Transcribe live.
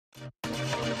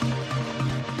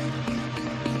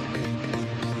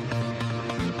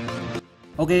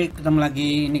Oke, ketemu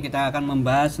lagi. Ini kita akan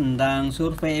membahas tentang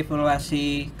survei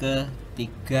evaluasi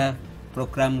ketiga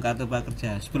program Kartu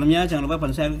Prakerja. Sebelumnya jangan lupa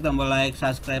bantu saya tombol like,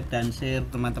 subscribe, dan share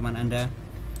teman-teman Anda.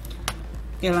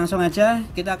 Oke, langsung aja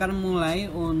kita akan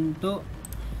mulai untuk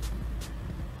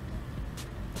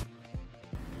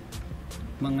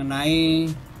mengenai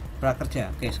prakerja.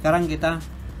 Oke, sekarang kita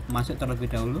masuk terlebih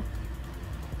dahulu.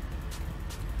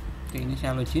 Oke, ini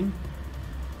saya login.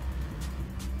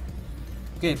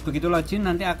 Oke, begitu login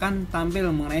nanti akan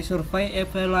tampil mengenai survei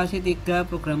evaluasi 3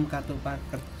 program Kartu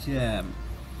Prakerja.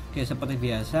 Oke, seperti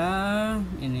biasa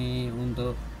ini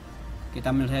untuk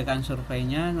kita menyelesaikan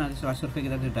surveinya. Nanti setelah survei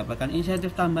kita didapatkan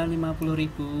insentif tambahan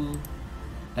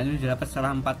 50.000 dan itu didapat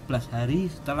setelah 14 hari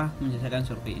setelah menyelesaikan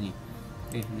survei ini.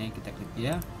 Oke, ini kita klik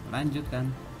ya, lanjutkan.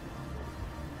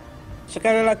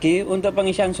 Sekali lagi untuk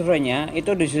pengisian surveinya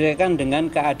itu disesuaikan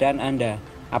dengan keadaan Anda.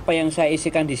 Apa yang saya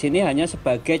isikan di sini hanya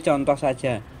sebagai contoh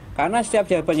saja, karena setiap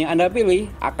jawaban yang Anda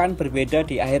pilih akan berbeda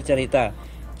di akhir cerita.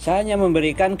 Saya hanya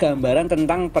memberikan gambaran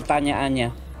tentang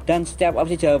pertanyaannya, dan setiap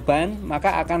opsi jawaban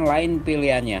maka akan lain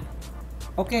pilihannya.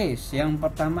 Oke, yang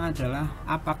pertama adalah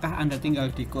apakah Anda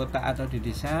tinggal di kota atau di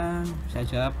desa? Saya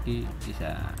jawab di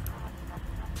desa.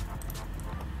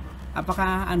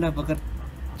 Apakah Anda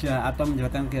bekerja atau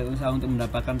menjalankan kegiatan usaha untuk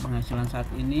mendapatkan penghasilan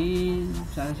saat ini?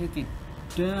 Saya sih tidak.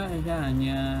 Saya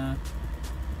hanya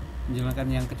menjalankan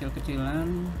yang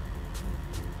kecil-kecilan.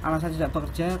 Alasan tidak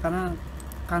bekerja karena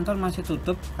kantor masih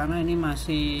tutup, karena ini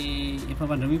masih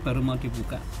event pandemi baru mau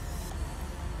dibuka.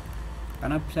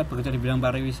 Karena bisa bekerja di bidang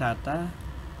pariwisata,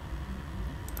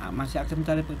 masih aktif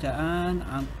mencari pekerjaan,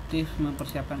 aktif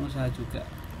mempersiapkan usaha juga.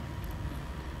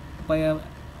 Upaya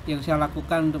yang saya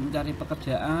lakukan untuk mencari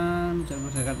pekerjaan,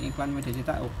 berdasarkan iklan media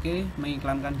cetak oke,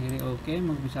 mengiklankan diri oke,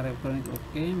 mengubah elektronik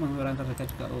oke, mengeluarkan terdekat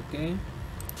juga oke,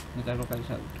 mencari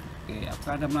lokalisasi oke.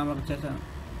 Apakah Anda melamar kerja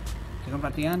dengan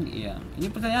pelatihan? Iya. Ini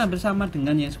pertanyaan bersama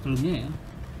dengan yang sebelumnya ya.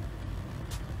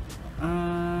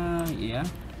 Iya.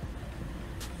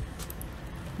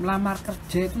 Melamar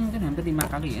kerja itu mungkin hampir 5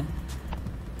 kali ya.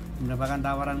 Mendapatkan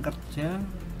tawaran kerja.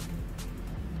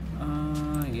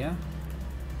 Ya.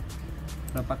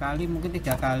 Berapa kali? Mungkin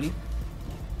 3 kali.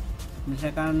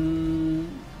 Misalkan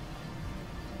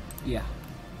ya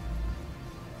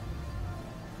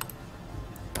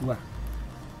 2.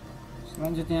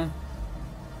 Selanjutnya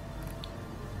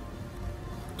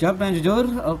jawab dengan jujur.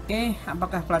 Oke.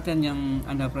 Apakah pelatihan yang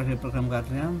Anda peroleh di program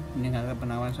kerja meningkatkan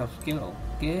penawaran soft skill?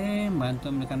 Oke. Membantu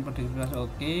memberikan produktivitas?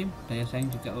 Oke. Daya saing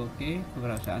juga oke.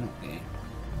 Kewirausahaan? Oke.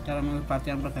 Cara memilih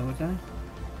pelatihan program kerja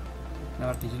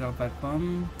lewat digital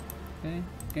platform?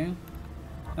 Oke.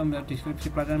 Kita melihat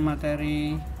deskripsi pelatihan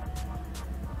materi.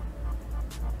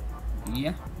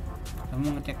 Iya.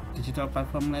 Kamu ngecek digital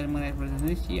platform mengenai pelatihan?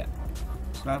 Iya.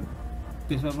 Setelah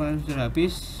digital platform sudah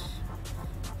habis,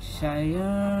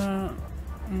 saya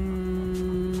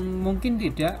mungkin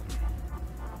tidak,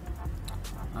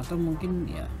 atau mungkin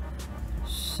ya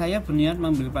saya berniat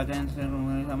membeli pelatihan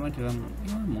sama dalam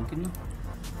ya mungkin lah.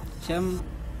 Saya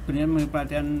berniat membeli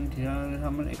pelatihan di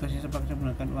dalam ekosistem pekerja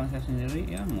menggunakan uang saya sendiri,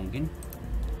 ya mungkin.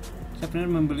 Saya benar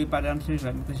membeli pelatihan sendiri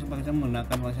dalam ekosistem pekerja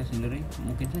menggunakan uang saya sendiri,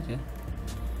 mungkin saja.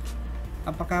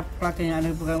 Apakah pelatihan yang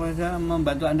Anda bekerja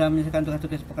membantu Anda menyelesaikan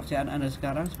tugas-tugas pekerjaan Anda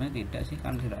sekarang? Sebenarnya tidak sih,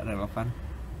 karena tidak relevan.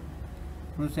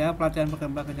 Menurut saya pelatihan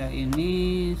program prakerja ini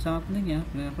sangat penting ya,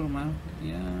 pendidikan formal.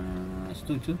 Ya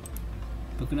setuju.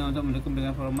 Berguna untuk mendukung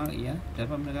pendidikan formal, iya.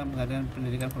 Dapat mendapatkan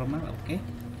pendidikan formal, oke.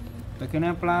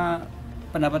 Bagaimana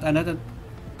pendapat Anda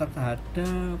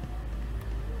terhadap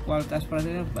kualitas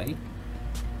pelatihannya? Baik,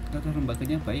 kualitas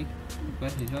lembaganya baik,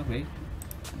 kualitas siswa baik,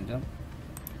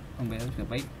 pembayaran juga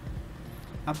baik.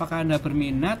 Apakah Anda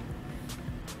berminat?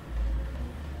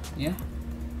 Ya.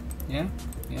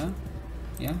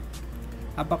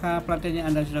 Apakah pelatihannya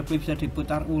Anda sudah bisa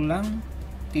diputar ulang?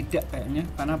 Tidak kayaknya,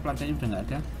 karena pelatihannya sudah nggak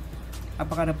ada.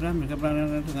 Apakah Anda pernah memberikan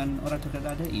pelatihan dengan orang terdekat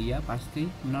Anda? Iya pasti.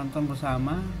 Menonton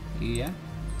bersama? Iya.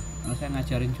 Saya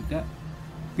ngajarin juga.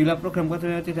 Bila program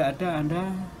kerja tidak ada,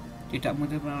 Anda tidak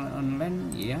mengikuti pelatihan online?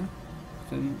 Iya.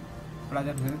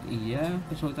 Pelatihan gratis? Iya.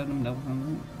 Kesulitan mendapatkan?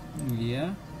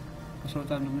 Iya.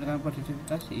 Kesulitan mendapatkan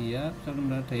produktivitas? Iya. Kesulitan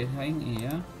mendapatkan daya saing?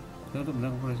 Iya. Kesulitan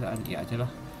mendapatkan perusahaan? Iya aja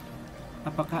lah.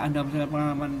 Apakah Anda merasa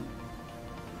pengalaman?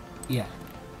 Iya.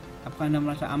 Apakah Anda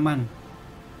merasa aman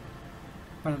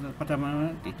pada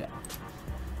mana? Tidak.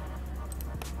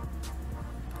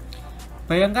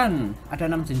 Bayangkan ada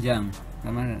 6 jenjang.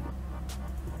 Namanya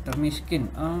termiskin.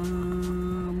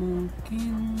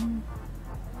 Mungkin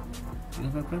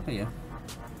level berapa ya?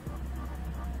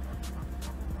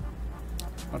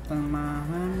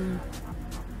 Pertengahan.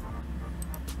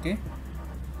 Oke.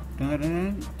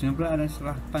 Dengan pula ada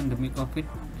setelah pandemi COVID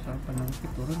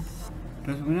turun.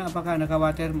 Terus kemudian apakah Anda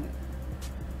khawatir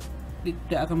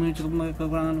tidak akan menuju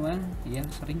kekurangan uang? Iya,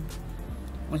 sering.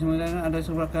 Kemudian ada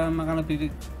seragam makan lebih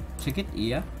sedikit?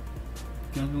 Iya.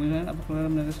 Kemudian apakah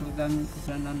mereka kesulitan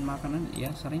kesulitan makanan?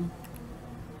 Iya, sering.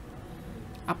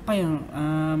 Apa yang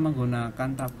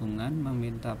menggunakan tabungan,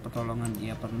 meminta pertolongan?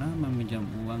 Iya pernah. Meminjam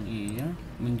uang? Iya.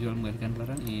 Menjual menggantikan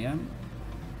barang? Iya.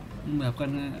 Bahkan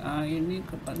ini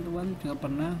kebantuan juga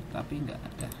pernah, tapi enggak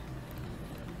ada.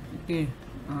 Oke.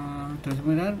 Terus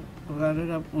kemudian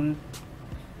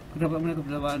dapat mulai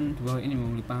kebutuhan di bawah ini,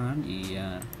 membeli pangan?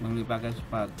 Iya. Membeli pakai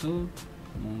sepatu?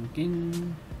 Mungkin.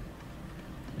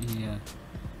 Iya.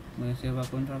 Menyewa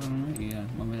kontrak? Iya.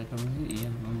 Membeli transportasi? Iya.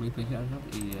 Membeli bensin asal?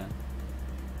 Iya.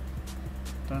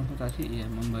 Transportasi? Iya.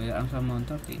 Membayar angsa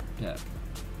motor? Tidak.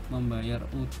 Membayar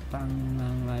utang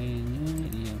yang lainnya?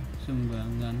 Iya.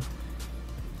 Sumbangan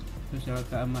sosial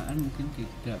keagamaan? Mungkin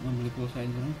tidak. Membeli pulsa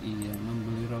internet? Iya.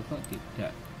 Membeli rokok?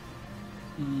 Tidak.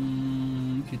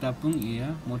 Ditabung?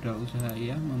 Iya. Modal usaha?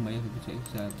 Iya. Membayar bpjs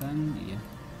kesehatan? Iya.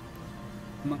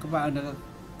 Maka ada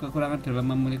kekurangan dalam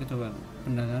memiliki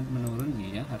pendanaan menurun?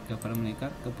 Iya. Harga barang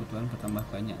meningkat, kebutuhan bertambah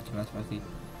banyak, jelas pasti.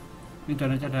 Ini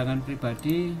dana cadangan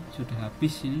pribadi sudah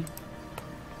habis ini.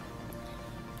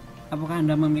 Apakah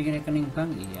Anda memiliki rekening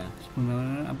bank? Iya.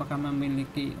 Sebenarnya apakah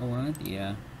memiliki wallet?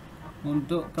 Iya.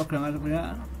 Untuk program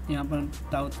kerja yang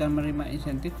tautkan menerima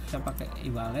insentif, saya pakai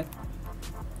e-wallet.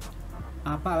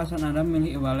 Apa alasan Anda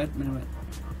memilih e-wallet?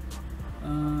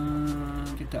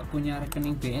 Tidak punya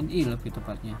rekening BNI lebih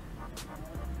tepatnya.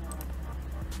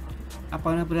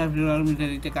 Apakah benar-benar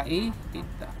dari TKI?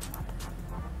 Tidak.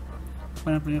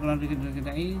 Apakah benar dari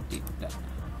TKI? Tidak.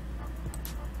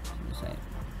 Selesai.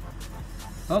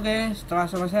 Oke, setelah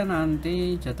selesai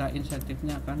nanti jatah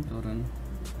insentifnya akan turun.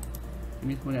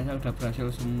 Ini sebenarnya saya sudah berhasil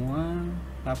semua,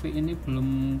 tapi ini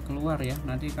belum keluar ya.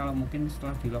 Nanti kalau mungkin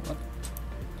setelah di logout,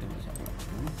 coba saya keluar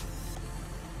dulu.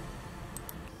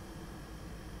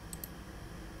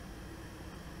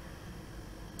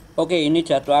 Oke, ini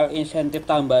jadwal insentif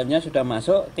tambahannya sudah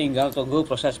masuk, tinggal tunggu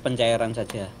proses pencairan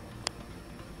saja.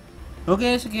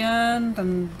 Oke, sekian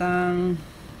tentang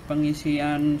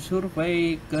pengisian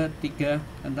survei ketiga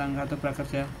tentang Kartu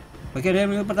Prakerja. Bagi Anda yang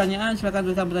memiliki pertanyaan, silakan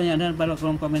tuliskan pertanyaan Anda pada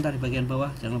kolom komentar di bagian bawah.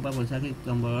 Jangan lupa klik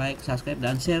tombol like, subscribe,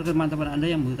 dan share ke teman-teman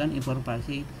Anda yang membutuhkan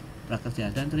informasi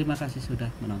prakerja. Dan terima kasih sudah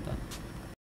menonton.